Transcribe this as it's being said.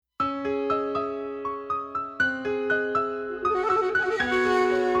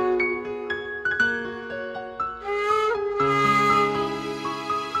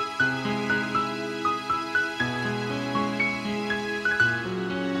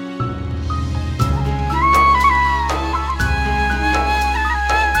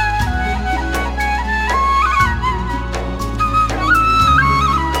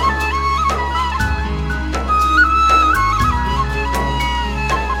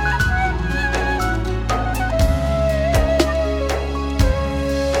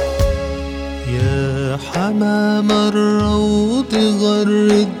حمام الروض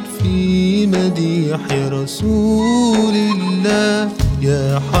غرد في مديح رسول الله،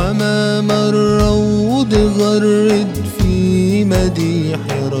 يا حمام الروض غرد في مديح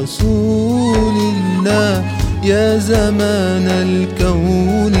رسول الله. يا زمان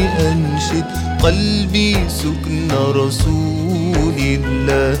الكون أنشد قلبي سكن رسول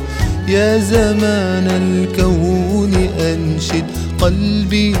الله، يا زمان الكون أنشد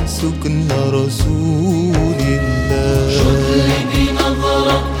قلبي سكن رسول الله. شد لي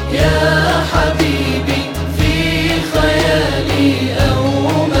بنظرة يا حبيبي في خيالي أو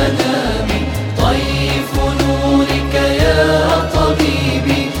منامي، طيف نورك يا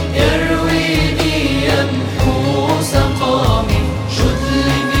طبيبي يرويني يمحو سقامي. شد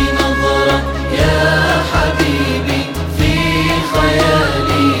لي بنظرة يا حبيبي في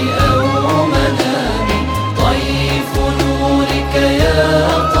خيالي أو منامي، طيف نورك يا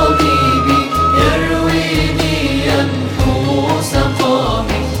طبيبي يرويني يمحو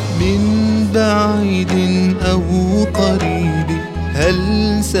سقامي. من بعيد أو قريب هل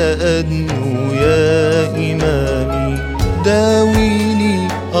سأدنو يا إمامي، داويني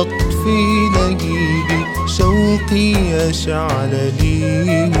أطفي لهيبي شوقي يشعل لي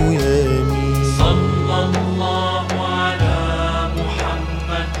هيامي. صلى الله على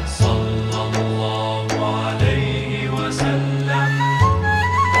محمد صلى الله عليه وسلم.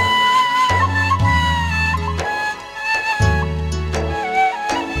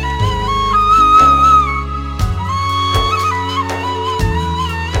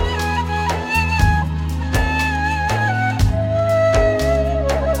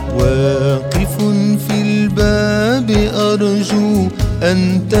 واقف في الباب أرجو أن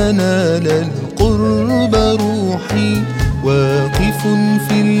تنال القرب روحي، واقف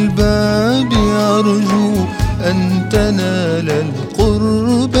في الباب أرجو أن تنال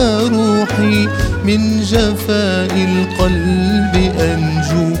القرب روحي. من جفاء القلب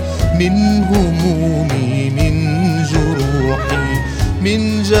أنجو من همومي من جروحي،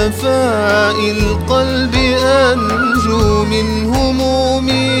 من جفاء القلب أنجو من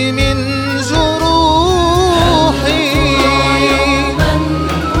همومي من جروحي. يوما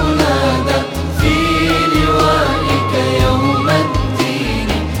أنادى في لوائك يوم الدين،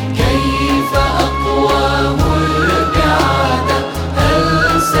 كيف أقواه البعادة هل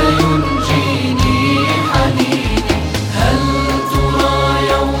سينجيني حنيني. هل ترى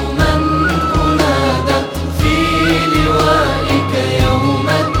يوما أنادى في لوائك يوم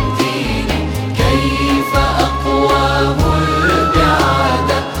الدين، كيف أقواه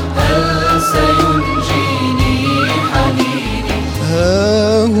البعادة هل سينجيني حنيني.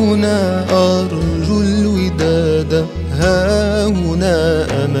 ها هنا أرجو الوداد، ها هنا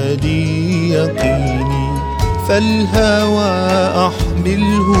أملي يقيني، فالهوى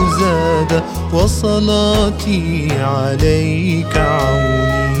أحمله زاد وصلاتي عليك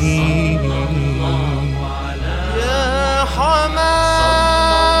عوني.